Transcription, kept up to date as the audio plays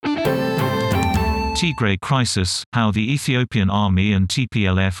Tigray crisis, how the Ethiopian army and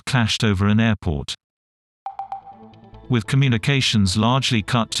TPLF clashed over an airport. With communications largely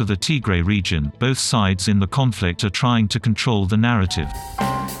cut to the Tigray region, both sides in the conflict are trying to control the narrative.